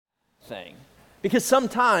thing. Because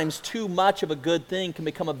sometimes too much of a good thing can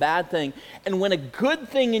become a bad thing. And when a good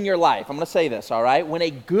thing in your life, I'm going to say this, all right? When a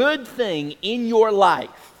good thing in your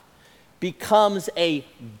life becomes a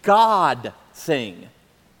God thing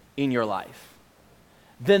in your life,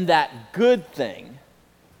 then that good thing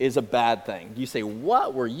is a bad thing. You say,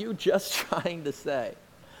 what were you just trying to say?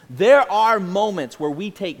 There are moments where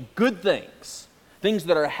we take good things, things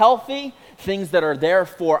that are healthy, things that are there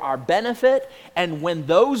for our benefit, and when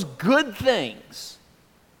those good things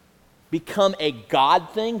become a God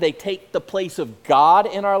thing, they take the place of God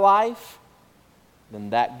in our life, then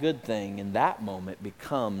that good thing in that moment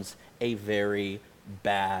becomes a very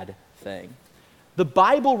bad thing. The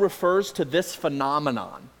Bible refers to this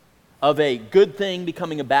phenomenon of a good thing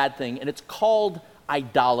becoming a bad thing, and it's called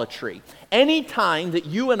idolatry. Anytime that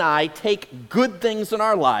you and I take good things in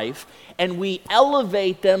our life and we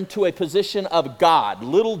elevate them to a position of God,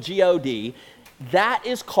 little G-O-D, that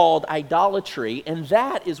is called idolatry, and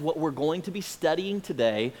that is what we're going to be studying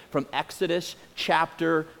today from Exodus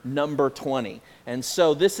chapter number 20. And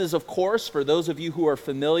so this is, of course, for those of you who are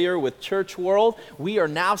familiar with church world, we are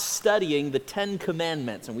now studying the 10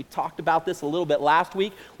 Commandments, and we talked about this a little bit last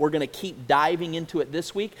week. We're going to keep diving into it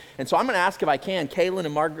this week. And so I'm going to ask, if I can, Kaylin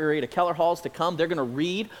and Margarita Keller-Halls to come. They're going to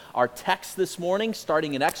read our text this morning,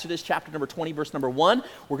 starting in Exodus chapter number 20, verse number 1.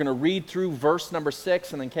 We're going to read through verse number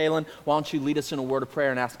 6, and then Kaylin, why don't you lead us in a word of prayer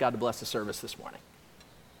and ask God to bless the service this morning.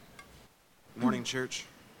 Good morning, church.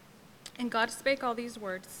 And God spake all these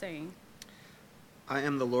words, saying, I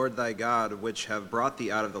am the Lord thy God, which have brought thee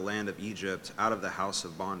out of the land of Egypt, out of the house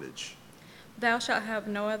of bondage. Thou shalt have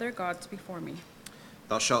no other gods before me.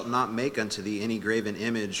 Thou shalt not make unto thee any graven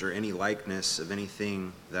image or any likeness of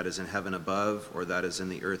anything that is in heaven above, or that is in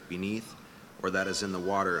the earth beneath, or that is in the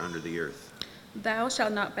water under the earth. Thou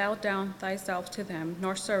shalt not bow down thyself to them,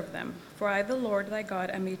 nor serve them. For I, the Lord thy God,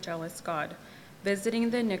 am a jealous God, visiting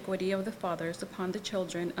the iniquity of the fathers upon the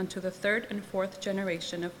children unto the third and fourth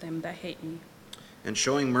generation of them that hate me, and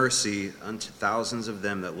showing mercy unto thousands of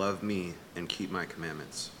them that love me and keep my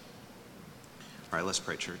commandments. All right, let's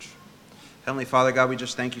pray, church. Heavenly Father, God, we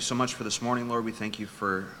just thank you so much for this morning, Lord. We thank you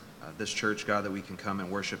for this church, God, that we can come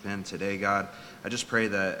and worship in today, God. I just pray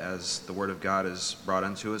that as the word of God is brought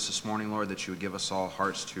unto us this morning, Lord, that you would give us all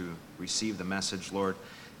hearts to receive the message, Lord.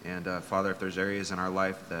 And Father, if there's areas in our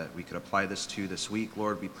life that we could apply this to this week,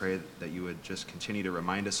 Lord, we pray that you would just continue to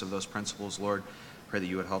remind us of those principles, Lord. Pray that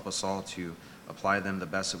you would help us all to apply them the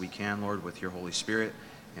best that we can, Lord, with your Holy Spirit.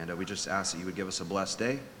 And we just ask that you would give us a blessed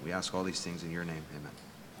day. We ask all these things in your name. Amen.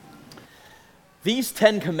 These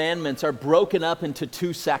 10 commandments are broken up into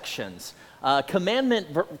two sections. From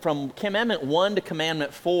commandment 1 to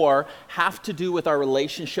commandment 4 have to do with our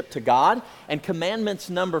relationship to God, and commandments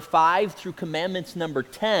number 5 through commandments number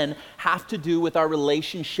 10 have to do with our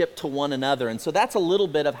relationship to one another. And so that's a little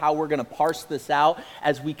bit of how we're going to parse this out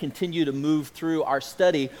as we continue to move through our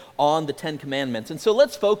study on the 10 commandments. And so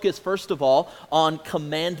let's focus first of all on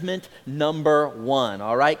commandment number 1.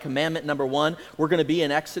 All right, commandment number 1, we're going to be in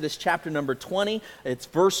Exodus chapter number 20. It's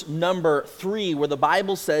verse number 3 where the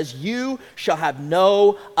Bible says, "You shall have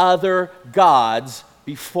no other gods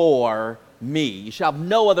before me." You shall have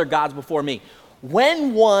no other gods before me.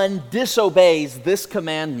 When one disobeys this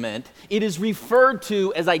commandment, it is referred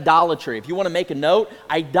to as idolatry. If you want to make a note,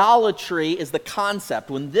 idolatry is the concept.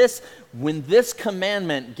 When this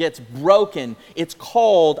commandment gets broken, it's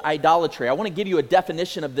called idolatry. I want to give you a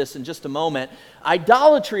definition of this in just a moment.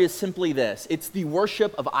 Idolatry is simply this. It's the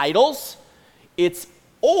worship of idols.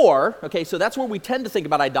 So that's where we tend to think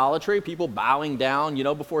about idolatry, people bowing down,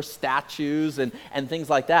 before statues and things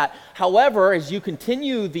like that. However, as you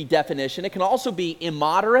continue the definition, it can also be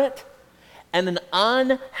immoderate and an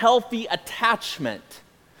unhealthy attachment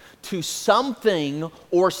to something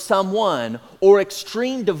or someone, or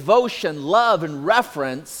extreme devotion, love, and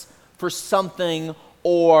reverence for something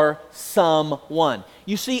or someone.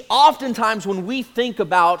 You see, oftentimes when we think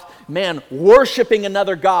about, worshiping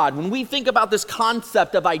another god, when we think about this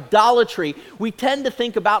concept of idolatry, we tend to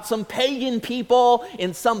think about some pagan people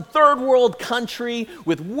in some third world country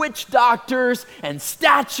with witch doctors and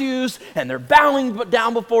statues, and they're bowing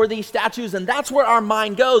down before these statues, and that's where our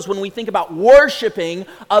mind goes when we think about worshiping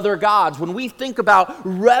other gods, when we think about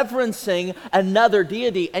reverencing another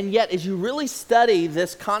deity. And yet, as you really study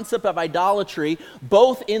this concept of idolatry,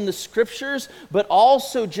 both in the scriptures, but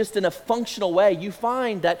also just in a functional way, you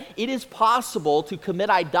find that it is possible to commit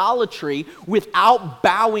idolatry without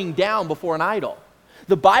bowing down before an idol.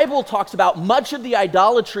 The Bible talks about much of the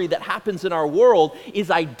idolatry that happens in our world is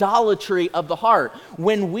idolatry of the heart.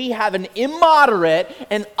 When we have an immoderate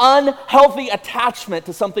and unhealthy attachment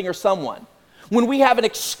to something or someone. when we have an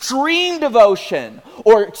extreme devotion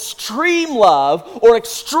or extreme love or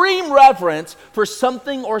extreme reverence for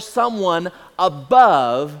something or someone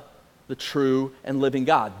above the true and living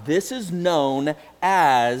God. This is known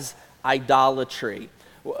as idolatry.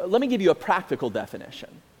 Let me give you a practical definition.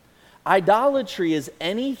 Idolatry is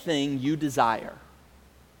anything you desire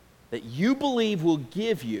that you believe will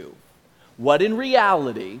give you what in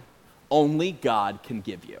reality only God can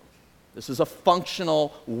give you. This is a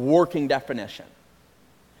functional, working definition.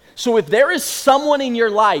 So if there is someone in your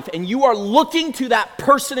life and you are looking to that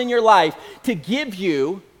person in your life to give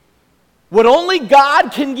you what only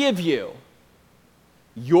God can give you,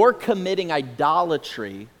 you're committing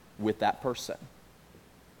idolatry with that person.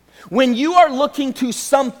 When you are looking to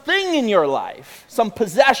something in your life, some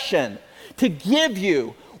possession, to give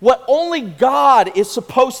you what only God is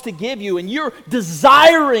supposed to give you, and you're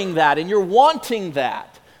desiring that and you're wanting that,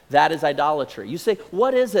 that is idolatry. You say,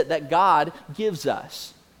 what is it that God gives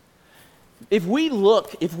us? If we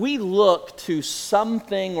look to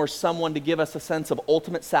something or someone to give us a sense of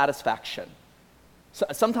ultimate satisfaction,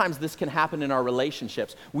 sometimes this can happen in our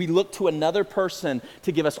relationships. We look to another person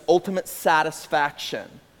to give us ultimate satisfaction.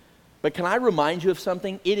 But can I remind you of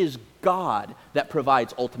something? It is God that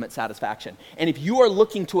provides ultimate satisfaction. And if you are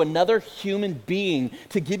looking to another human being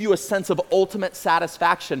to give you a sense of ultimate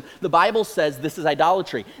satisfaction, the Bible says this is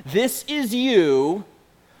idolatry. This is you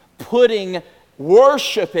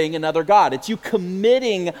worshiping another God. It's you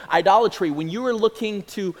committing idolatry when you are looking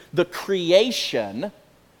to the creation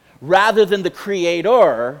rather than the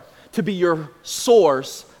Creator to be your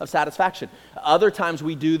source of satisfaction. Other times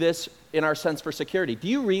we do this in our sense for security. Do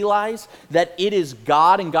you realize that it is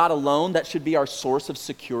God and God alone that should be our source of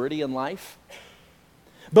security in life?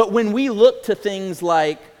 But when we look to things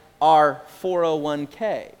like our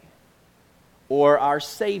 401k or our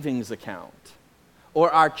savings account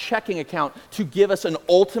or our checking account to give us an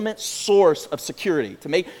ultimate source of security,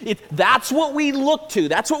 that's what we look to,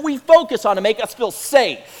 that's what we focus on to make us feel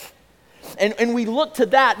safe. And we look to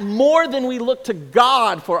that more than we look to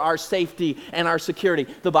God for our safety and our security.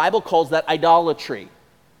 The Bible calls that idolatry.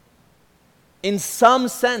 In some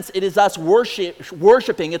sense, it is us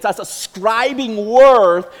worshiping, it's us ascribing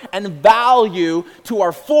worth and value to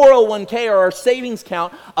our 401k or our savings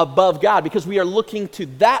account above God, because we are looking to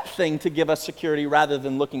that thing to give us security rather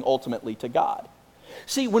than looking ultimately to God.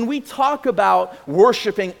 See, when we talk about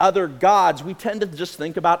worshiping other gods, we tend to just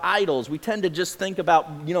think about idols. We tend to just think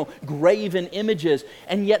about, graven images.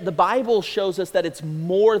 And yet the Bible shows us that it's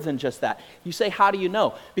more than just that. You say, how do you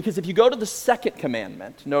know? Because if you go to the second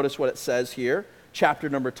commandment, notice what it says here, chapter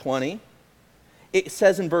number 20. It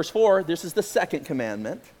says in verse 4, this is the second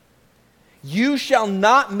commandment. You shall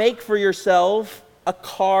not make for yourself a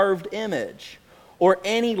carved image, or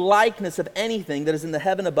any likeness of anything that is in the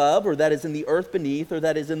heaven above, or that is in the earth beneath, or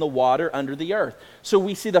that is in the water under the earth. So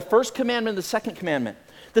we see the first commandment and the second commandment.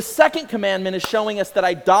 The second commandment is showing us that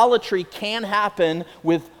idolatry can happen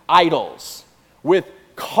with idols, with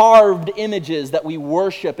carved images that we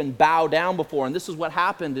worship and bow down before. And this is what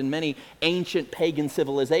happened in many ancient pagan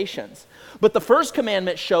civilizations. But the first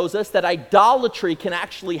commandment shows us that idolatry can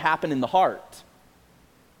actually happen in the heart.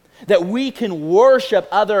 That we can worship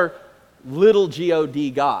other little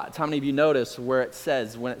G-O-D gods. How many of you notice when it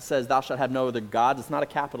says thou shalt have no other gods, it's not a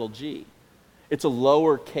capital G. It's a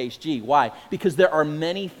lowercase g. Why? Because there are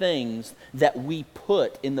many things that we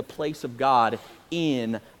put in the place of God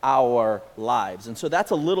in our lives. And so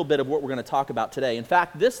that's a little bit of what we're going to talk about today. In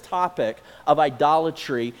fact, this topic of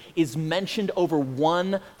idolatry is mentioned over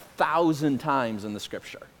 1,000 times in the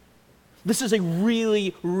Scripture. This is a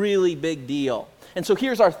really, really big deal. And so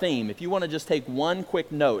here's our theme. If you want to just take one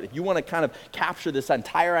quick note, if you want to kind of capture this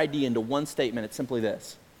entire idea into one statement, it's simply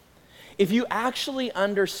this. If you actually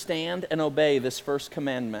understand and obey this first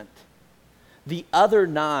commandment, the other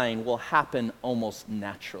 9 will happen almost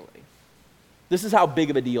naturally. This is how big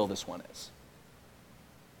of a deal this one is.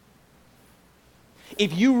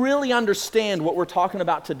 If you really understand what we're talking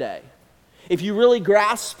about today, if you really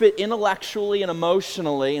grasp it intellectually and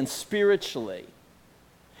emotionally and spiritually,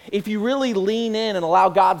 if you really lean in and allow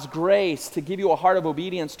God's grace to give you a heart of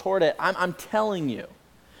obedience toward it, I'm telling you,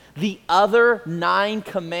 the other 9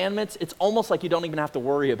 commandments, it's almost like you don't even have to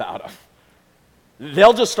worry about them.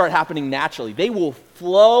 They'll just start happening naturally. They will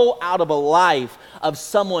flow out of a life of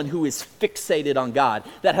someone who is fixated on God,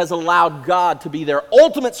 that has allowed God to be their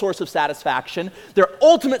ultimate source of satisfaction, their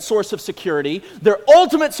ultimate source of security, their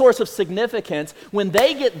ultimate source of significance. When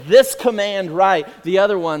they get this command right, the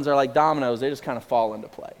other ones are like dominoes. They just kind of fall into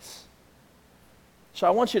place. So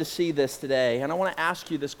I want you to see this today, and I want to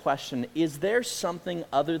ask you this question. Is there something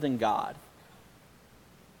other than God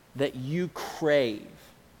that you crave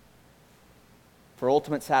for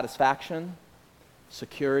ultimate satisfaction,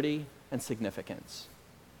 security, and significance.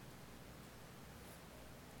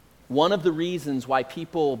 One of the reasons why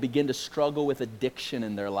people begin to struggle with addiction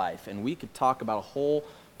in their life, and we could talk about a whole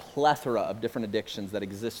plethora of different addictions that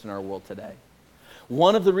exist in our world today.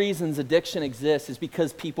 One of the reasons addiction exists is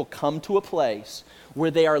because people come to a place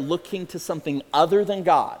where they are looking to something other than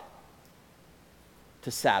God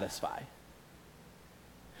to satisfy.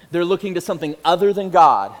 They're looking to something other than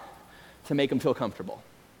God to make them feel comfortable.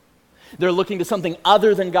 They're looking to something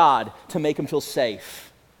other than God to make them feel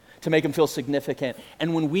safe, to make them feel significant.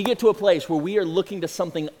 And when we get to a place where we are looking to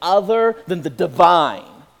something other than the divine,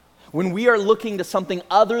 when we are looking to something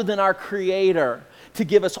other than our Creator to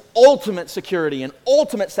give us ultimate security and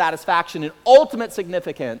ultimate satisfaction and ultimate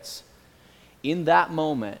significance, in that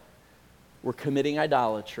moment, we're committing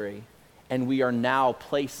idolatry, and we are now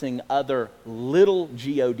placing other little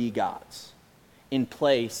G-O-D gods in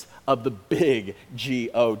place of the big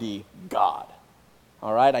G-O-D God.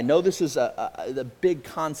 All right, I know this is a big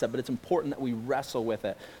concept, but it's important that we wrestle with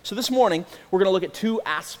it. So this morning, we're going to look at two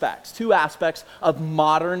aspects of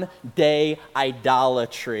modern day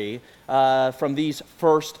idolatry from these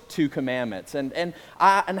first two commandments, and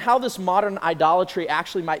how this modern idolatry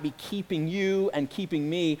actually might be keeping you and keeping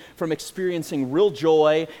me from experiencing real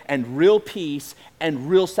joy and real peace and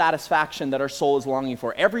real satisfaction that our soul is longing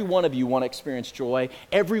for. Every one of you want to experience joy.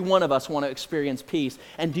 Every one of us want to experience peace.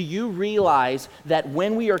 And do you realize that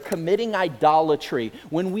when we are committing idolatry,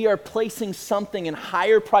 when we are placing something in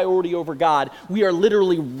higher priority over God, we are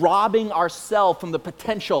literally robbing ourselves from the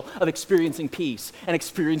potential of experiencing peace and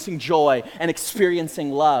experiencing joy and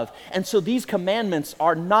experiencing love? And so these commandments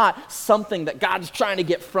are not something that God's trying to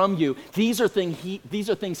get from you. These are things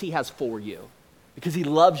He has for you, because He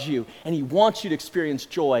loves you and He wants you to experience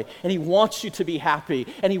joy and He wants you to be happy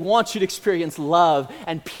and He wants you to experience love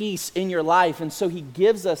and peace in your life. And so He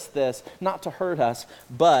gives us this not to hurt us,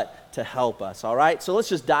 but to help us. All right, so let's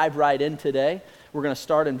just dive right in today. We're going to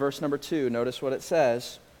start in verse number 2. Notice what it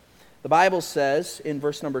says. The Bible says in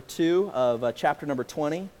verse number 2 of chapter number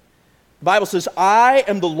 20, the Bible says, "I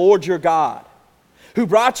am the Lord your God, who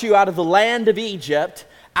brought you out of the land of Egypt,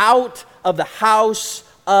 out of the house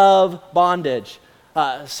of bondage."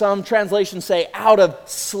 Some translations say out of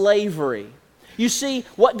slavery. You see,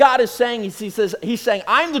 what God is saying is He's saying,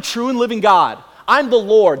 I'm the true and living God. I'm the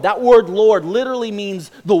Lord. That word Lord literally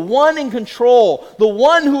means the one in control, the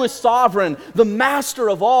one who is sovereign, the master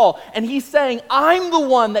of all. And He's saying, I'm the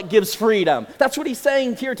one that gives freedom. That's what He's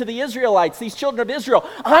saying here to the Israelites, these children of Israel.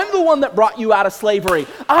 I'm the one that brought you out of slavery.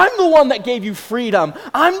 I'm the one that gave you freedom.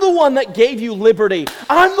 I'm the one that gave you liberty.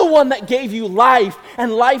 I'm the one that gave you life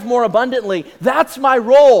and life more abundantly. That's my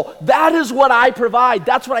role. That is what I provide.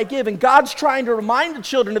 That's what I give. And God's trying to remind the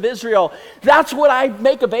children of Israel, that's what I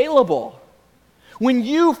make available. When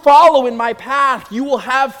you follow in my path, you will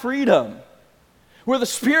have freedom. Where the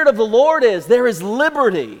Spirit of the Lord is, there is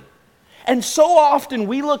liberty. And so often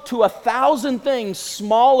we look to 1,000 things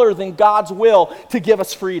smaller than God's will to give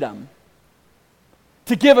us freedom,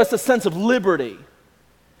 to give us a sense of liberty,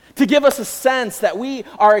 to give us a sense that we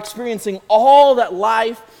are experiencing all that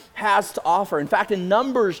life has to offer. In fact, in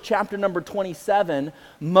Numbers chapter number 27,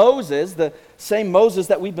 Moses, the same Moses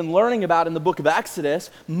that we've been learning about in the book of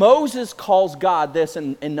Exodus, Moses calls God this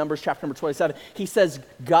in Numbers chapter number 27. He says,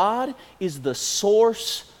 God is the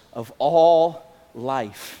source of all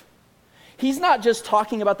life. He's not just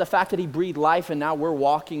talking about the fact that He breathed life and now we're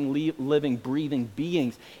walking, living, breathing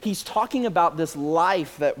beings. He's talking about this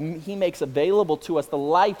life that He makes available to us, the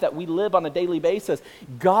life that we live on a daily basis.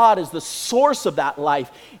 God is the source of that life.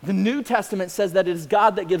 The New Testament says that it is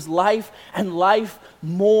God that gives life and life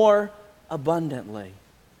more abundantly.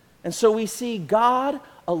 And so we see God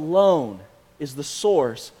alone is the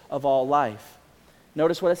source of all life.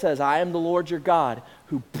 Notice what it says, I am the Lord your God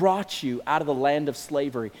who brought you out of the land of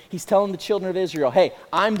slavery. He's telling the children of Israel, hey,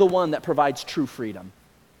 I'm the one that provides true freedom.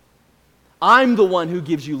 I'm the one who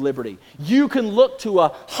gives you liberty. You can look to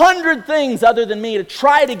 100 things other than me to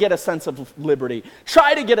try to get a sense of liberty,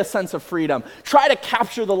 try to get a sense of freedom, try to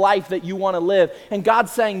capture the life that you want to live. And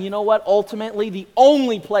God's saying, you know what? Ultimately, the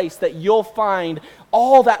only place that you'll find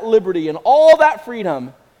all that liberty and all that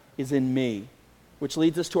freedom is in me. Which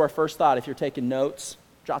leads us to our first thought. If you're taking notes,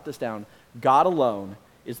 jot this down. God alone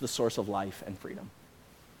is the source of life and freedom.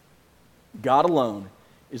 God alone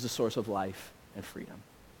is the source of life and freedom.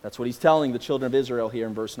 That's what He's telling the children of Israel here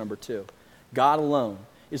in verse number 2. God alone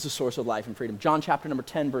is the source of life and freedom. John chapter number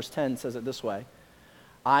 10, verse 10 says it this way.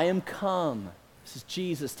 I am come. This is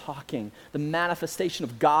Jesus talking, the manifestation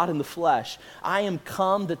of God in the flesh. I am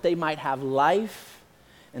come that they might have life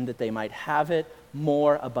and that they might have it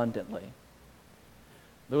more abundantly.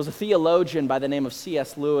 There was a theologian by the name of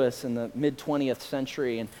C.S. Lewis in the mid-20th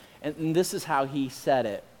century, and this is how he said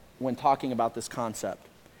it when talking about this concept.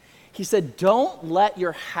 He said, don't let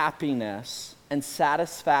your happiness and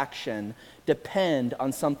satisfaction depend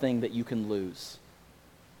on something that you can lose.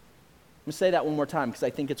 I'm going to say that one more time because I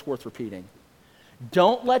think it's worth repeating.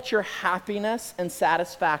 Don't let your happiness and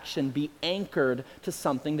satisfaction be anchored to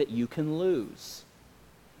something that you can lose.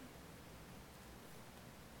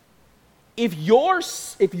 If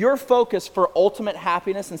your focus for ultimate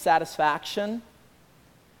happiness and satisfaction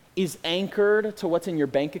is anchored to what's in your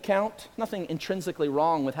bank account, nothing intrinsically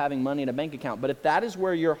wrong with having money in a bank account, but if that is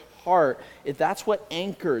where your heart, if that's what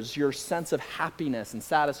anchors your sense of happiness and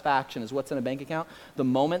satisfaction is what's in a bank account, the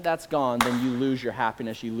moment that's gone, then you lose your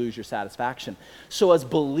happiness, you lose your satisfaction. So as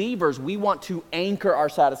believers, we want to anchor our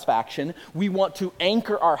satisfaction, we want to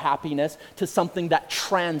anchor our happiness to something that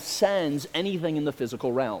transcends anything in the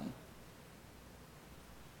physical realm.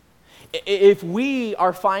 If we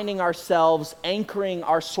are finding ourselves anchoring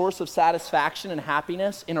our source of satisfaction and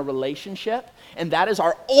happiness in a relationship, and that is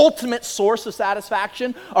our ultimate source of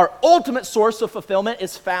satisfaction, our ultimate source of fulfillment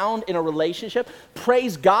is found in a relationship,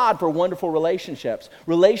 praise God for wonderful relationships.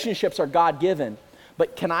 Relationships are God-given.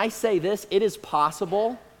 But can I say this? It is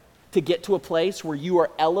possible to get to a place where you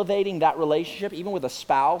are elevating that relationship, even with a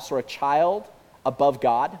spouse or a child, above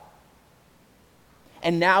God.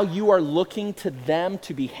 And now you are looking to them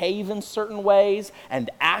to behave in certain ways and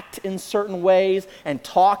act in certain ways and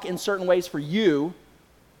talk in certain ways for you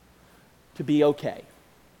to be okay,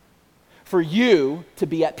 for you to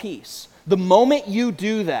be at peace. The moment you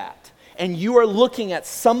do that and you are looking at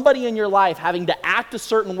somebody in your life having to act a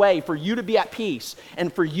certain way for you to be at peace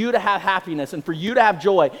and for you to have happiness and for you to have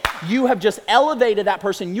joy, you have just elevated that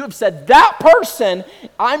person. You have said, that person,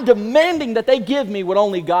 I'm demanding that they give me what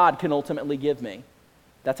only God can ultimately give me.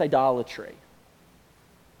 That's idolatry.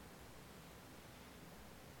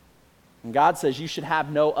 And God says you should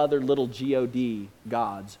have no other little God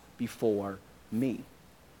gods before me.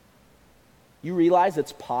 You realize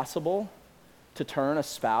it's possible to turn a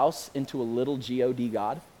spouse into a little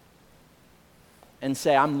God and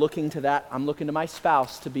say, I'm looking to my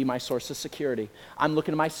spouse to be my source of security. I'm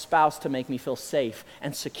looking to my spouse to make me feel safe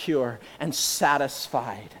and secure and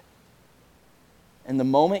satisfied. And the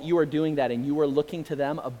moment you are doing that and you are looking to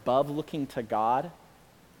them above looking to God,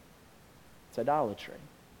 it's idolatry.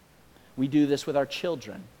 We do this with our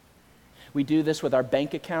children. We do this with our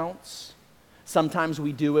bank accounts. Sometimes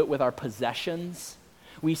we do it with our possessions.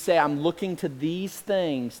 We say, I'm looking to these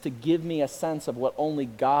things to give me a sense of what only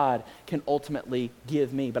God can ultimately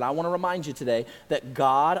give me. But I want to remind you today that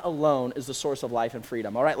God alone is the source of life and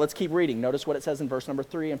freedom. All right, let's keep reading. Notice what it says in verse number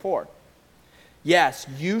 3 and 4. Yes,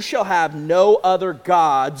 you shall have no other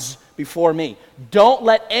gods before me. Don't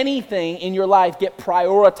let anything in your life get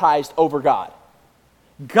prioritized over God.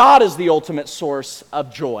 God is the ultimate source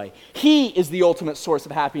of joy. He is the ultimate source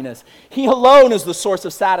of happiness. He alone is the source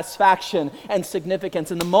of satisfaction and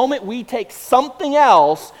significance. And the moment we take something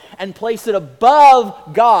else and place it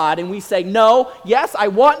above God and we say, no, yes, I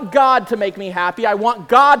want God to make me happy. I want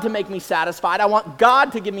God to make me satisfied. I want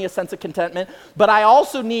God to give me a sense of contentment. But I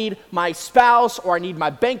also need my spouse, or I need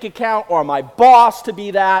my bank account or my boss to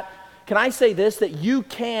be that. Can I say this, that you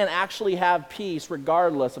can actually have peace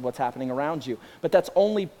regardless of what's happening around you, but that's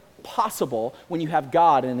only possible when you have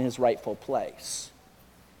God in his rightful place.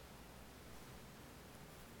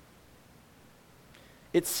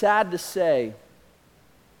 It's sad to say,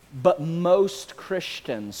 but most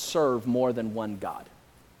Christians serve more than one God.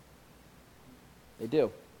 They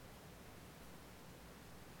do.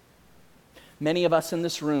 Many of us in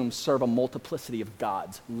this room serve a multiplicity of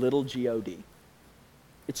gods, little God.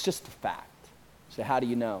 It's just a fact. So how do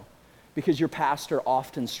you know? Because your pastor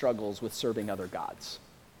often struggles with serving other gods.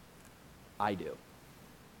 I do.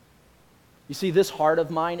 You see, this heart of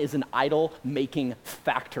mine is an idol-making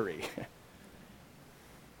factory.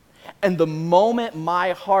 And the moment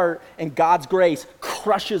my heart and God's grace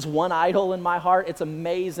crushes one idol in my heart, it's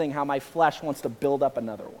amazing how my flesh wants to build up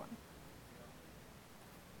another one.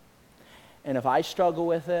 And if I struggle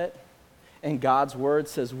with it, and God's word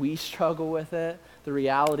says we struggle with it, the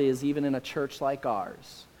reality is, even in a church like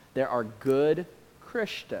ours, there are good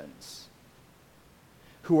Christians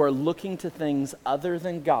who are looking to things other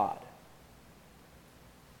than God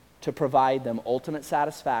to provide them ultimate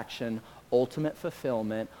satisfaction, ultimate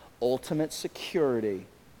fulfillment, ultimate security.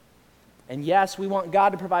 And yes, we want God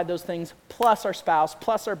to provide those things, plus our spouse,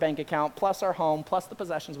 plus our bank account, plus our home, plus the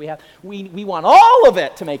possessions we have. We want all of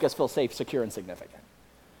it to make us feel safe, secure, and significant.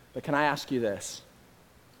 But can I ask you this?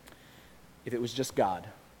 If it was just God,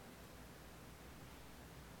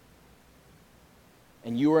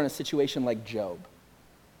 and you were in a situation like Job,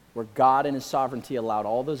 where God in his sovereignty allowed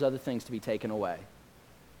all those other things to be taken away,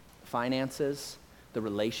 finances, the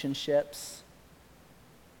relationships,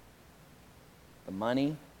 the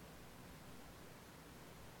money,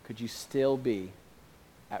 could you still be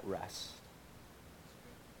at rest?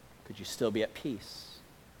 Could you still be at peace?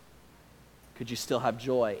 Could you still have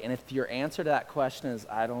joy? And if your answer to that question is,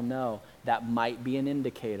 I don't know, that might be an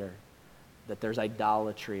indicator that there's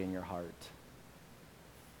idolatry in your heart.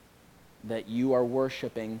 That you are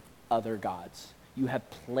worshiping other gods. You have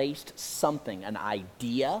placed something, an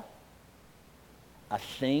idea, a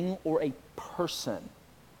thing, or a person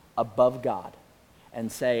above God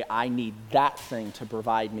and say, I need that thing to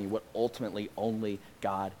provide me what ultimately only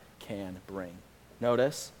God can bring.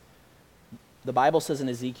 Notice, the Bible says in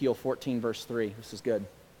Ezekiel 14, verse 3, this is good.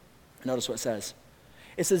 Notice what it says.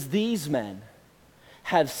 It says, these men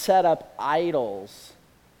have set up idols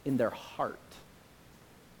in their heart.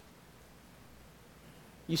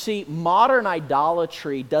 You see, modern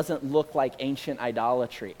idolatry doesn't look like ancient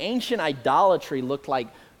idolatry. Ancient idolatry looked like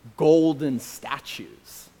golden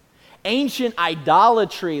statues. Ancient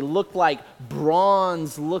idolatry looked like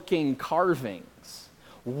bronze-looking carvings.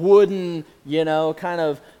 Wooden,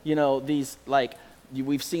 these, like,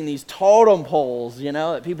 we've seen these totem poles,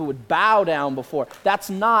 that people would bow down before. That's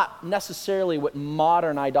not necessarily what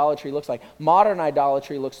modern idolatry looks like. Modern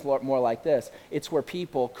idolatry looks more like this. It's where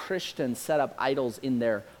people, Christians, set up idols in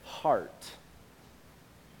their heart.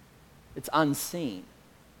 It's unseen.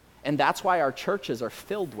 And that's why our churches are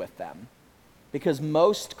filled with them. Because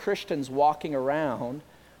most Christians walking around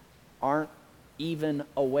aren't even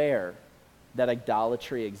aware that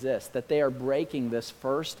idolatry exists, that they are breaking this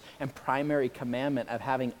first and primary commandment of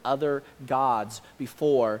having other gods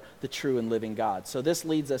before the true and living God. So this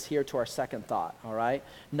leads us here to our second thought, all right?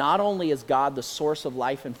 Not only is God the source of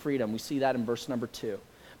life and freedom, we see that in verse number 2,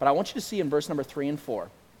 but I want you to see in verse number 3 and 4,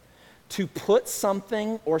 to put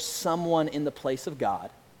something or someone in the place of God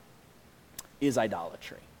is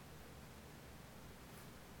idolatry.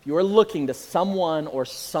 If you are looking to someone or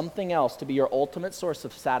something else to be your ultimate source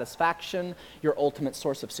of satisfaction, your ultimate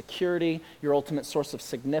source of security, your ultimate source of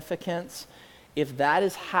significance, if that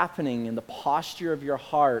is happening in the posture of your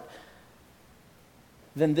heart,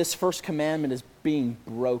 then this first commandment is being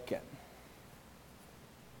broken.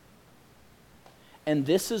 And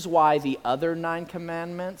this is why the other 9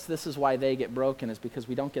 commandments, this is why they get broken, is because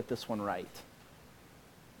we don't get this one right.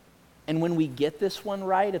 And when we get this one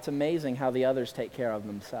right, it's amazing how the others take care of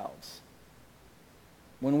themselves.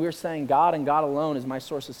 When we're saying God and God alone is my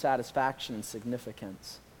source of satisfaction and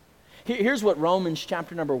significance. Here's what Romans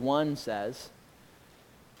chapter number 1 says,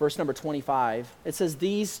 verse number 25. It says,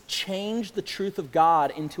 these changed the truth of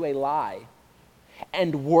God into a lie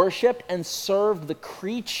and worshiped and served the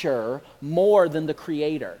creature more than the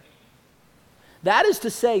Creator. That is to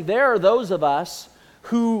say, there are those of us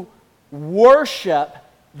who worship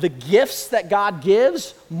the gifts that God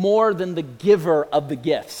gives more than the giver of the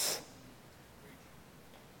gifts.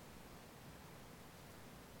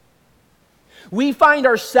 We find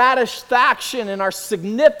our satisfaction and our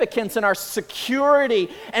significance and our security,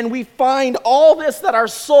 and we find all this that our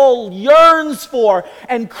soul yearns for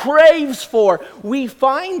and craves for. We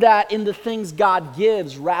find that in the things God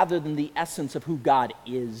gives rather than the essence of who God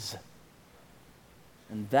is.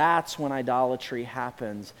 And that's when idolatry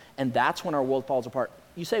happens, and that's when our world falls apart.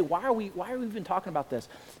 You say, why are we even talking about this?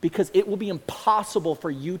 Because it will be impossible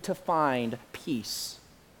for you to find peace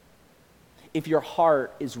if your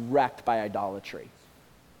heart is wrecked by idolatry.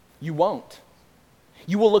 You won't.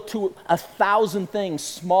 You will look to 1,000 things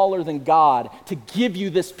smaller than God to give you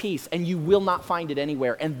this peace, and you will not find it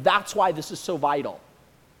anywhere. And that's why this is so vital.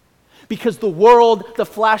 Because the world, the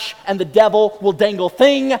flesh, and the devil will dangle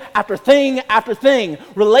thing after thing after thing,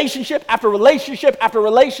 relationship after relationship after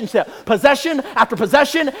relationship, possession after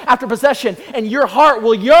possession after possession, and your heart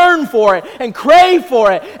will yearn for it and crave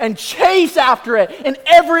for it and chase after it, and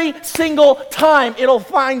every single time it'll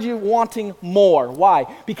find you wanting more.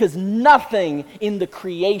 Why? Because nothing in the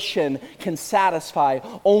creation can satisfy,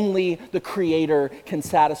 only the Creator can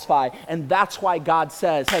satisfy, and that's why God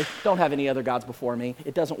says, hey, don't have any other gods before me.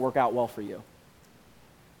 It doesn't work out well for you.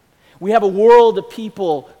 We have a world of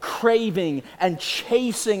people craving and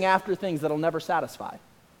chasing after things that'll never satisfy.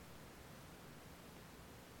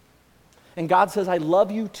 And God says, I love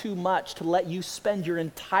you too much to let you spend your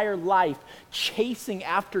entire life chasing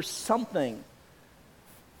after something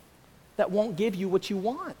that won't give you what you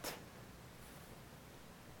want.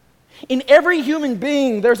 In every human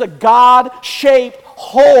being, there's a God-shaped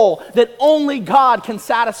hole that only God can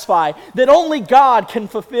satisfy, that only God can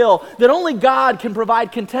fulfill, that only God can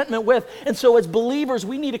provide contentment with. And so as believers,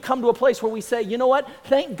 we need to come to a place where we say, you know what?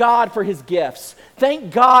 Thank God for his gifts.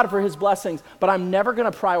 Thank God for his blessings, but I'm never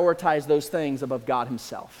going to prioritize those things above God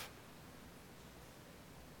himself.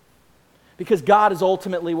 Because God is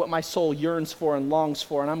ultimately what my soul yearns for and longs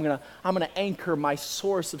for, and I'm gonna anchor my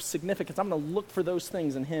source of significance. I'm gonna look for those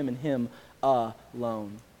things in him and him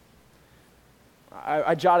alone.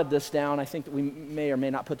 I jotted this down. I think that we may or may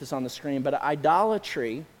not put this on the screen, but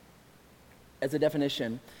idolatry, as a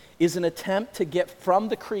definition, is an attempt to get from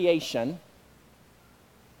the creation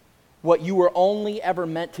what you were only ever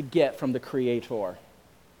meant to get from the Creator.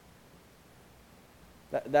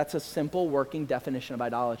 That's a simple working definition of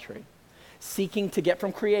idolatry. Seeking to get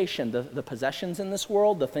from creation, the possessions in this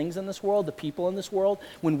world, the things in this world, the people in this world,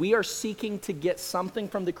 when we are seeking to get something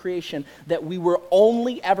from the creation that we were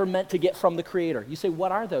only ever meant to get from the Creator. You say,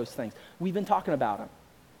 what are those things? We've been talking about them.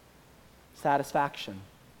 Satisfaction,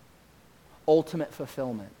 ultimate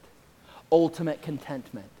fulfillment, ultimate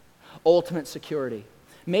contentment, ultimate security.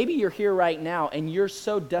 Maybe you're here right now and you're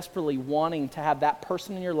so desperately wanting to have that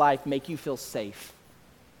person in your life make you feel safe.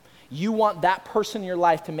 You want that person in your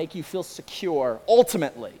life to make you feel secure,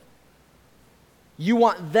 ultimately. You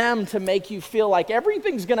want them to make you feel like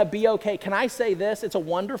everything's going to be okay. Can I say this? It's a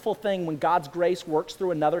wonderful thing when God's grace works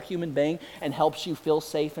through another human being and helps you feel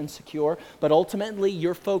safe and secure. But ultimately,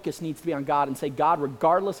 your focus needs to be on God and say, God,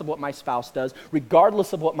 regardless of what my spouse does,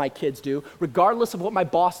 regardless of what my kids do, regardless of what my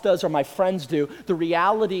boss does or my friends do, the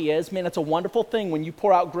reality is, man, it's a wonderful thing when you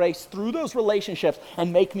pour out grace through those relationships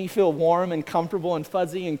and make me feel warm and comfortable and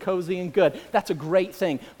fuzzy and cozy and good. That's a great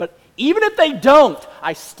thing. But even if they don't,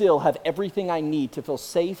 I still have everything I need to feel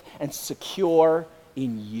safe and secure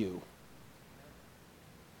in you.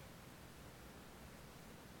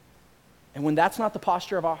 And when that's not the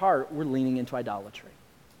posture of our heart, we're leaning into idolatry.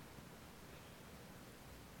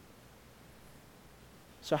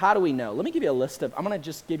 So how do we know? Let me give you a list of, I'm going to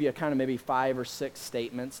just give you a kind of maybe 5 or 6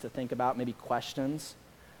 statements to think about, maybe questions.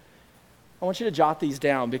 I want you to jot these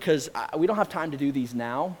down because we don't have time to do these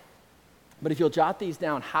now. But if you'll jot these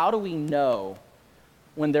down, how do we know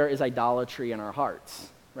when there is idolatry in our hearts,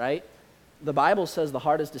 right? The Bible says the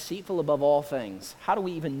heart is deceitful above all things. How do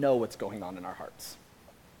we even know what's going on in our hearts?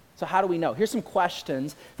 So how do we know? Here's some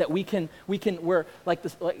questions that we're like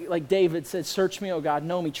this, like David said, search me, O God,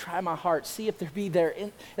 know me, try my heart, see if there be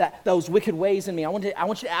those wicked ways in me. I want you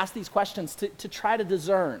to ask these questions to try to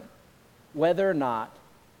discern whether or not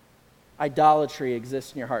idolatry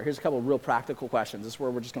exists in your heart. Here's a couple of real practical questions. This is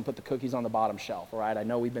where we're just going to put the cookies on the bottom shelf, all right? I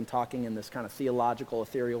know we've been talking in this kind of theological,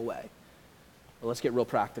 ethereal way. But let's get real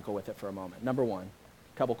practical with it for a moment. Number 1,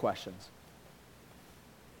 a couple questions.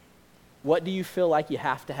 What do you feel like you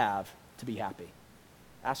have to be happy?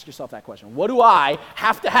 Ask yourself that question. What do I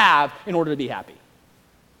have to have in order to be happy?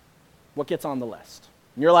 What gets on the list?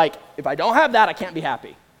 And you're like, if I don't have that, I can't be happy.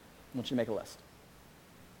 I want you to make a list.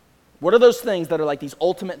 What are those things that are like these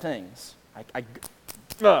ultimate things? I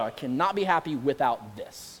cannot be happy without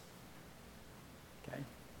this. Okay?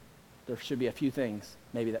 There should be a few things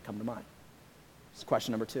maybe that come to mind. This is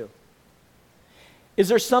question number 2. Is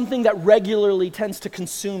there something that regularly tends to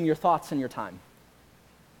consume your thoughts and your time?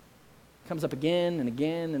 It comes up again and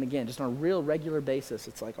again and again, just on a real regular basis.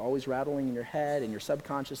 It's like always rattling in your head and your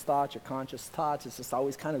subconscious thoughts, your conscious thoughts. It's just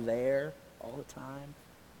always kind of there all the time.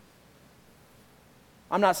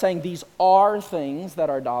 I'm not saying these are things that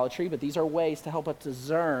are idolatry, but these are ways to help us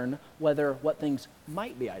discern what things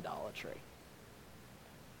might be idolatry.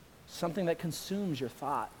 Something that consumes your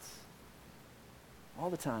thoughts all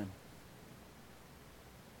the time.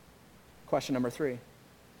 Question number 3.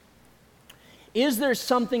 Is there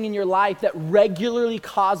something in your life that regularly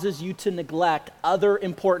causes you to neglect other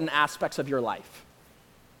important aspects of your life?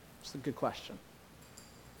 It's a good question.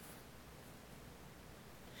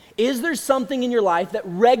 Is there something in your life that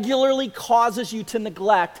regularly causes you to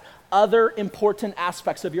neglect other important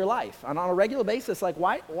aspects of your life? And on a regular basis, like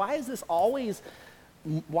why is this always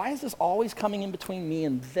coming in between me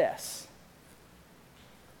and this?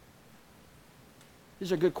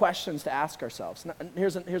 These are good questions to ask ourselves. Now,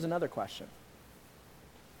 here's another question.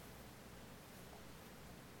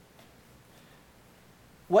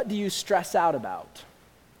 What do you stress out about,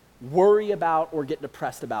 worry about, or get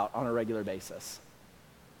depressed about on a regular basis?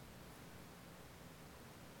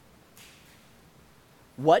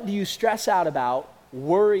 What do you stress out about,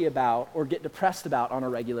 worry about, or get depressed about on a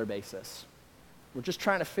regular basis? We're just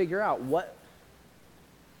trying to figure out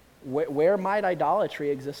where might idolatry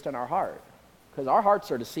exist in our heart. Because our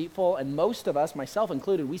hearts are deceitful, and most of us, myself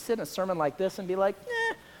included, we sit in a sermon like this and be like,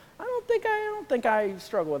 I don't think I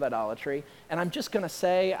struggle with idolatry. And I'm just going to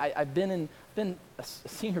say, I've been a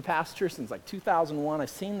senior pastor since like 2001. I've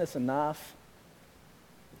seen this enough.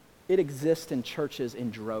 It exists in churches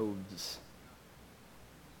in droves.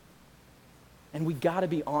 And we got to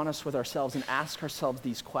be honest with ourselves and ask ourselves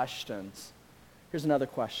these questions. Here's another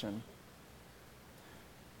question.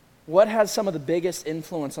 What has some of the biggest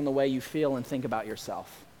influence on the way you feel and think about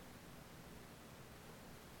yourself?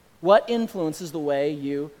 What influences the way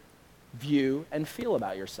you view and feel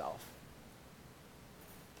about yourself?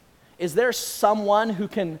 Is there someone who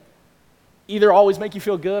can either always make you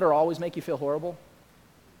feel good or always make you feel horrible?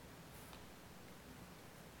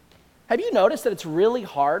 Have you noticed that it's really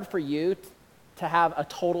hard for you to have a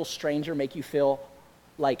total stranger make you feel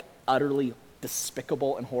like utterly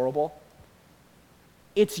despicable and horrible?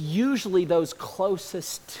 It's usually those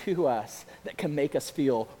closest to us that can make us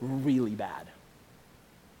feel really bad.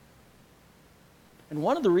 And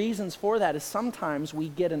one of the reasons for that is sometimes we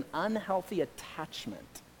get an unhealthy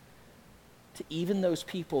attachment to even those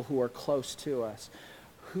people who are close to us.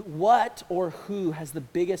 What or who has the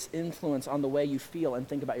biggest influence on the way you feel and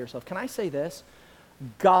think about yourself? Can I say this?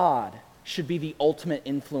 God should be the ultimate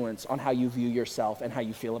influence on how you view yourself and how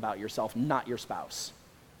you feel about yourself, not your spouse.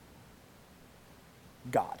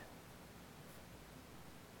 God.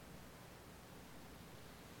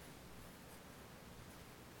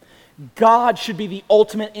 God should be the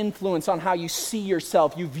ultimate influence on how you see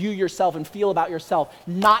yourself, you view yourself, and feel about yourself,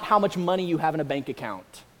 not how much money you have in a bank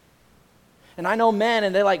account. And I know men,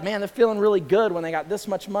 and they're like, man, they're feeling really good when they got this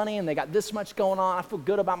much money and they got this much going on. I feel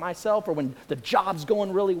good about myself. Or when the job's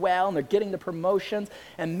going really well and they're getting the promotions.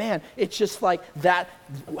 And man, it's just like that.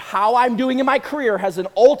 How I'm doing in my career has an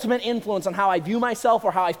ultimate influence on how I view myself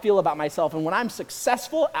or how I feel about myself. And when I'm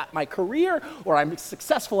successful at my career or I'm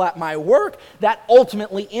successful at my work, that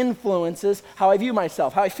ultimately influences how I view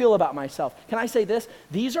myself, how I feel about myself. Can I say this?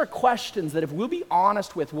 These are questions that if we'll be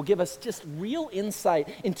honest with, will give us just real insight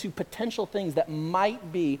into potential things that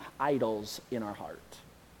might be idols in our heart.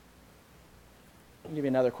 I'll give you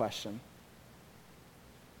another question.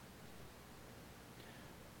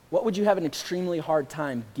 What would you have an extremely hard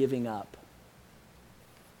time giving up?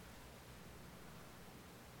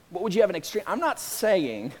 What would you have an extreme... I'm not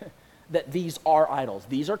saying that these are idols.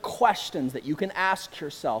 These are questions that you can ask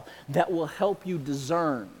yourself that will help you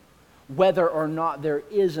discern whether or not there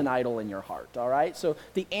is an idol in your heart, all right? So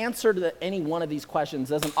the answer to any one of these questions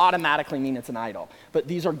doesn't automatically mean it's an idol, but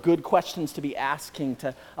these are good questions to be asking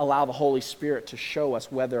to allow the Holy Spirit to show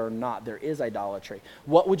us whether or not there is idolatry.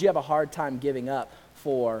 What would you have a hard time giving up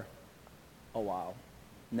for a while?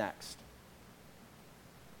 Next.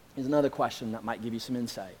 Here's another question that might give you some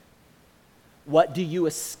insight. What do you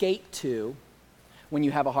escape to when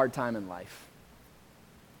you have a hard time in life?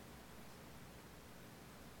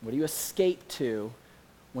 What do you escape to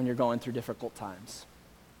when you're going through difficult times?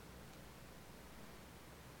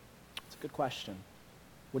 It's a good question.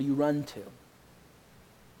 What do you run to?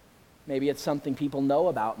 Maybe it's something people know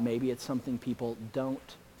about. Maybe it's something people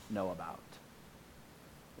don't know about.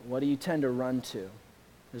 What do you tend to run to?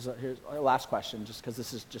 Here's a last question, just because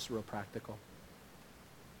this is just real practical.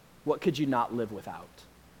 What could you not live without?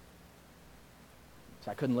 So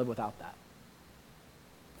I couldn't live without that.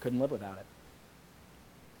 Couldn't live without it.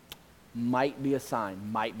 Might be a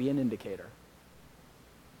sign, might be an indicator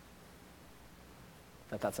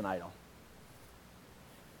that that's an idol.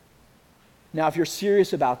 Now, if you're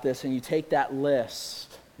serious about this and you take that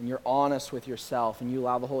list and you're honest with yourself and you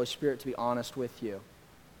allow the Holy Spirit to be honest with you,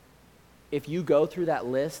 if you go through that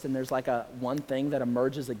list and there's like one thing that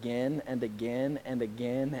emerges again and again and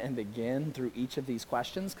again and again through each of these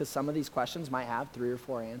questions, because some of these questions might have 3 or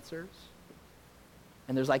 4 answers,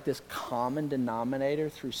 and there's like this common denominator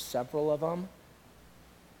through several of them,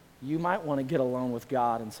 you might want to get alone with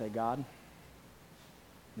God and say, God,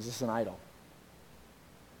 is this an idol?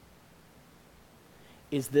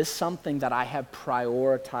 Is this something that I have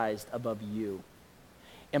prioritized above you?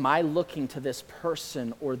 Am I looking to this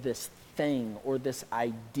person or this thing or this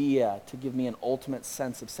idea to give me an ultimate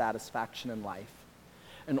sense of satisfaction in life?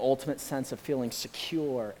 An ultimate sense of feeling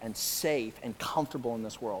secure and safe and comfortable in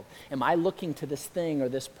this world? Am I looking to this thing or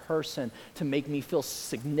this person to make me feel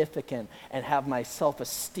significant and have my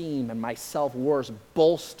self-esteem and my self-worth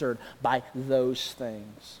bolstered by those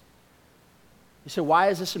things? You say, why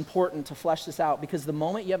is this important to flesh this out? Because the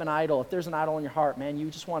moment you have an idol, if there's an idol in your heart, man, you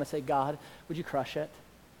just want to say, God, would you crush it?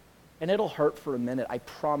 And it'll hurt for a minute. I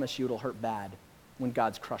promise you it'll hurt bad when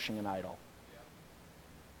God's crushing an idol.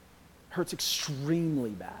 Hurts extremely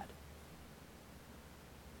bad.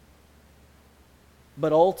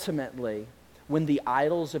 But ultimately, when the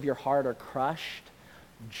idols of your heart are crushed,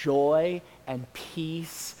 joy and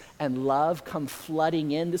peace and love come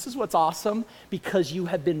flooding in. This is what's awesome, because you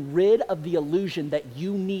have been rid of the illusion that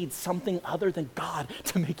you need something other than God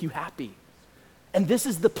to make you happy. And this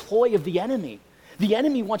is the ploy of the enemy. The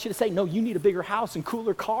enemy wants you to say, no, you need a bigger house and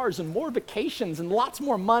cooler cars and more vacations and lots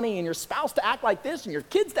more money and your spouse to act like this and your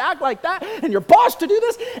kids to act like that and your boss to do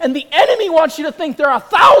this. And the enemy wants you to think there are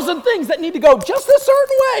 1,000 things that need to go just a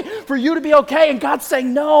certain way for you to be okay. And God's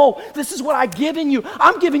saying, no, this is what I've given you.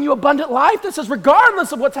 I'm giving you abundant life. This is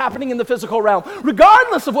regardless of what's happening in the physical realm,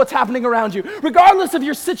 regardless of what's happening around you, regardless of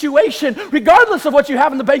your situation, regardless of what you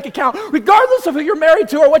have in the bank account, regardless of who you're married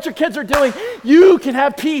to or what your kids are doing, you can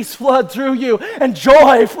have peace flood through you and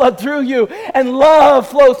joy flood through you and love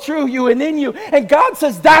flow through you and in you. And God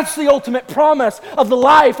says that's the ultimate promise of the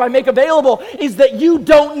life I make available, is that you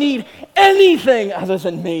don't need anything other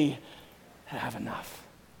than me to have enough.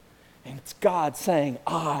 And it's God saying,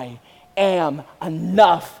 I am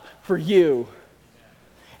enough for you.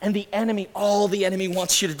 And the enemy, all the enemy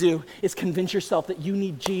wants you to do is convince yourself that you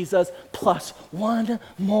need Jesus plus one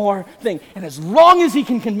more thing. And as long as he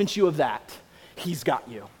can convince you of that, he's got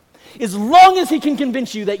you. As long as he can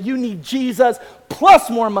convince you that you need Jesus plus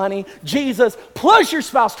more money, Jesus plus your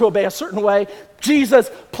spouse to obey a certain way, Jesus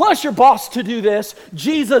plus your boss to do this,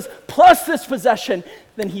 Jesus plus this possession,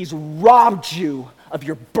 then he's robbed you of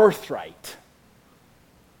your birthright.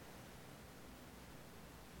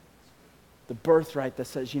 The birthright that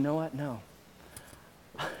says, you know what? No.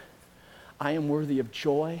 I am worthy of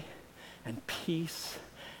joy and peace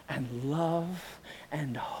and love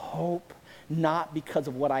and hope, not because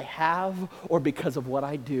of what I have or because of what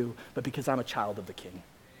I do, but because I'm a child of the King.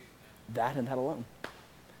 That and that alone.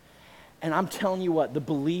 And I'm telling you what, the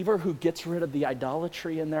believer who gets rid of the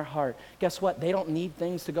idolatry in their heart, guess what? They don't need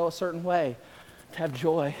things to go a certain way to have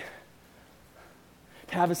joy,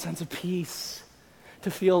 to have a sense of peace,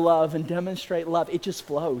 to feel love and demonstrate love. It just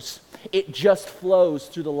flows. It just flows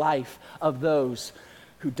through the life of those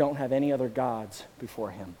who don't have any other gods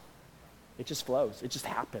before him. It just flows. It just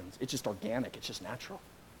happens. It's just organic. It's just natural.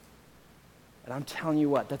 And I'm telling you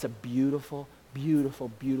what, that's a beautiful, beautiful,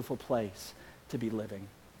 beautiful place to be living.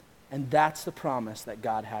 And that's the promise that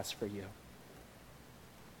God has for you.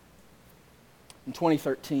 In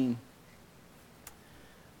 2013,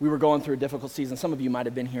 we were going through a difficult season. Some of you might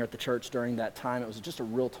have been here at the church during that time. It was just a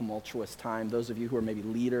real tumultuous time. Those of you who are maybe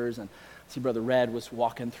leaders, and I see Brother Red was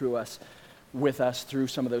walking with us through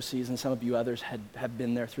some of those seasons. Some of you others have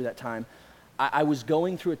been there through that time. I was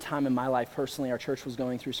going through a time in my life personally, our church was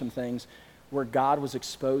going through some things where God was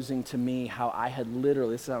exposing to me how I had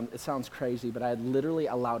literally, it sounds crazy, but I had literally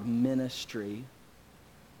allowed ministry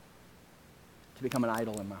to become an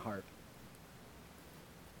idol in my heart.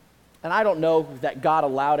 And I don't know that God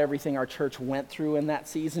allowed everything our church went through in that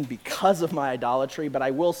season because of my idolatry, but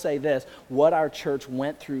I will say this, what our church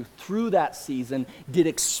went through that season did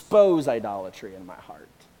expose idolatry in my heart.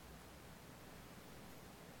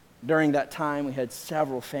 During that time, we had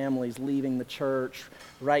several families leaving the church,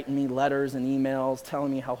 writing me letters and emails,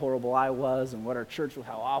 telling me how horrible I was and what our church was,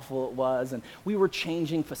 how awful it was. And we were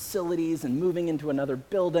changing facilities and moving into another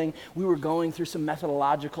building. We were going through some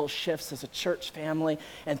methodological shifts as a church family.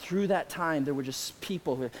 And through that time, there were just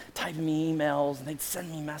people who were typing me emails, and they'd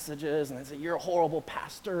send me messages, and they'd say, you're a horrible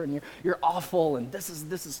pastor, and you're awful, and this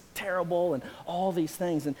is terrible, and all these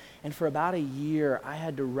things. And for about a year, I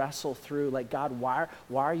had to wrestle through, like, God, why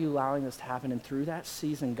are you allowing this to happen? And through that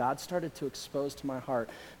season, God started to expose to my heart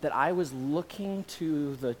that I was looking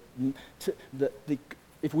to the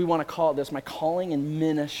if we want to call it this, my calling in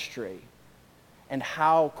ministry, and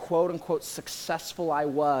how quote unquote successful I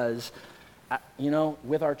was,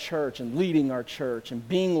 with our church and leading our church and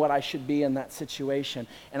being what I should be in that situation.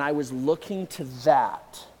 And I was looking to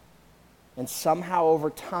that, and somehow over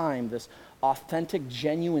time, this authentic,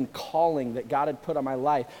 genuine calling that God had put on my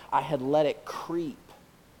life, I had let it creep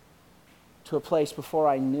to a place before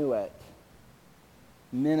I knew it.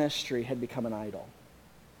 Ministry had become an idol.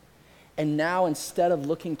 And now, instead of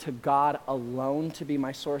looking to God alone to be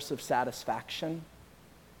my source of satisfaction,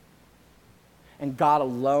 and God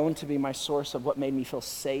alone to be my source of what made me feel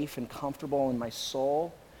safe and comfortable in my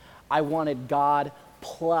soul, I wanted God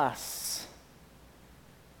plus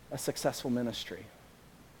a successful ministry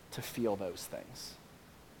to feel those things.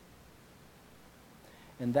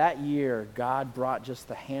 And that year, God brought just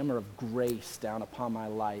the hammer of grace down upon my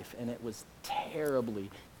life, and it was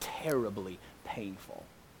terribly, terribly painful.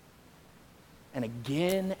 And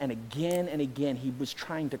again and again and again, he was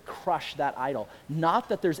trying to crush that idol. Not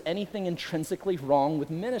that there's anything intrinsically wrong with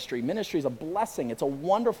ministry. Ministry is a blessing. It's a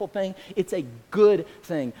wonderful thing. It's a good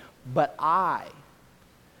thing. But I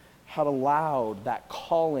had allowed that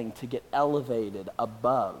calling to get elevated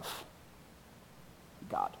above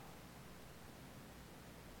God.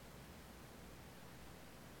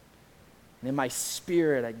 And in my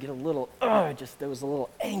spirit, I'd get a little, there was a little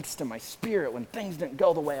angst in my spirit when things didn't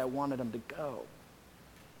go the way I wanted them to go.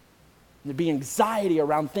 And there'd be anxiety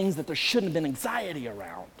around things that there shouldn't have been anxiety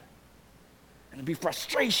around. And there'd be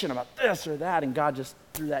frustration about this or that. And God just,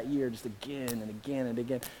 through that year, just again and again and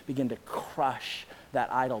again, began to crush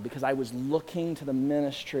that idol because I was looking to the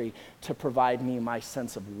ministry to provide me my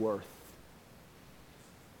sense of worth,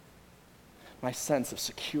 my sense of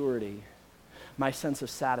security, my sense of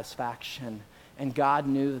satisfaction. And God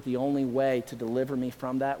knew that the only way to deliver me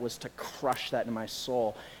from that was to crush that in my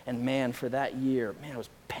soul. And man, for that year, it was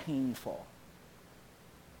painful.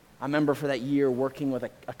 I remember for that year working with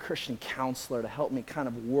a Christian counselor to help me kind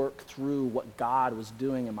of work through what God was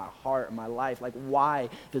doing in my heart and my life. Like, why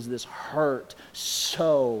does this hurt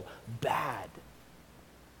so bad?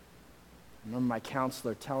 I remember my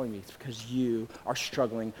counselor telling me it's because you are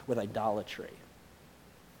struggling with idolatry.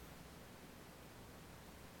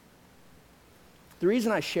 The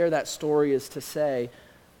reason I share that story is to say,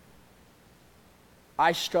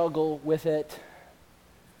 I struggle with it.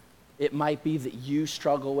 It might be that you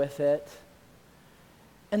struggle with it.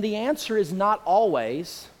 And the answer is not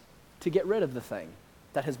always to get rid of the thing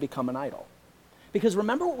that has become an idol. Because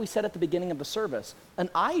remember what we said at the beginning of the service. An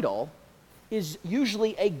idol is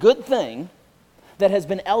usually a good thing that has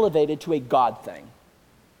been elevated to a God thing.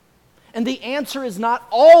 And the answer is not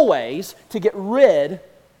always to get rid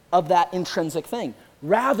of that intrinsic thing.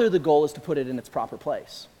 Rather, the goal is to put it in its proper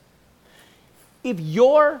place. If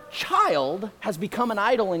your child has become an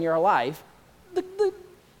idol in your life,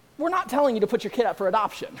 we're not telling you to put your kid up for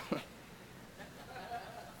adoption.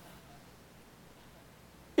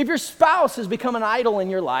 If your spouse has become an idol in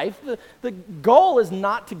your life, the goal is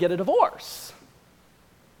not to get a divorce.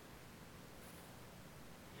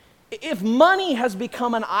 If money has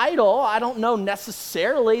become an idol, I don't know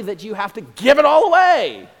necessarily that you have to give it all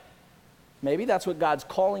away. Maybe that's what God's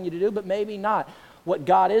calling you to do, but maybe not. What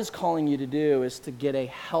God is calling you to do is to get a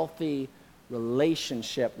healthy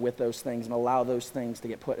relationship with those things and allow those things to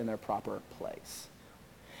get put in their proper place.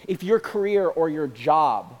 If your career or your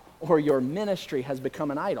job or your ministry has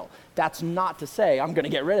become an idol, that's not to say, I'm going to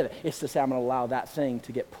get rid of it. It's to say, I'm going to allow that thing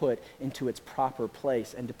to get put into its proper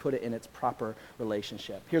place and to put it in its proper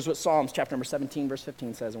relationship. Here's what Psalms chapter number 17, verse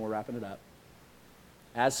 15 says, and we're wrapping it up.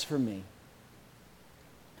 As for me,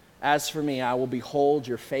 I will behold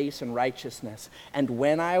your face in righteousness, and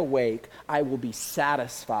when I awake, I will be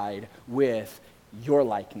satisfied with your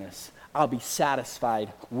likeness. I'll be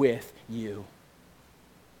satisfied with you.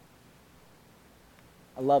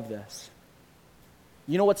 I love this.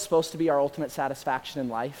 You know what's supposed to be our ultimate satisfaction in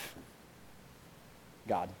life?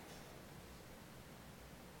 God.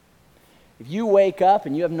 If you wake up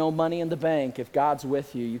and you have no money in the bank, if God's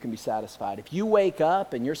with you, you can be satisfied. If you wake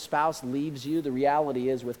up and your spouse leaves you, the reality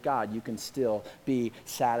is with God, you can still be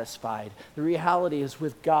satisfied. The reality is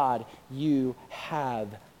with God, you have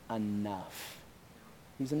enough.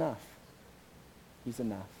 He's enough. He's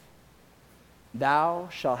enough. Thou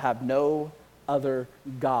shalt have no other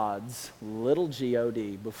gods, little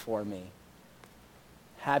G-O-D, before me.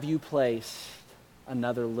 Have you placed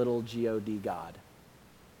another little G-O-D God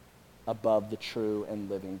above the true and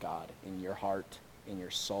living God in your heart, in your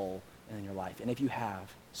soul, and in your life? And if you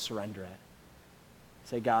have, surrender it.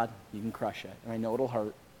 Say, God, you can crush it. And I know it'll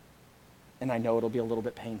hurt. And I know it'll be a little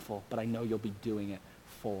bit painful, but I know you'll be doing it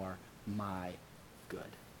for my good.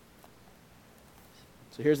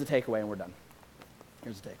 So here's the takeaway, and we're done.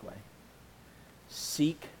 Here's the takeaway.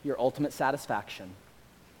 Seek your ultimate satisfaction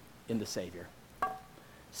in the Savior.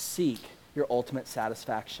 Seek your ultimate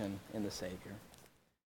satisfaction in the Savior.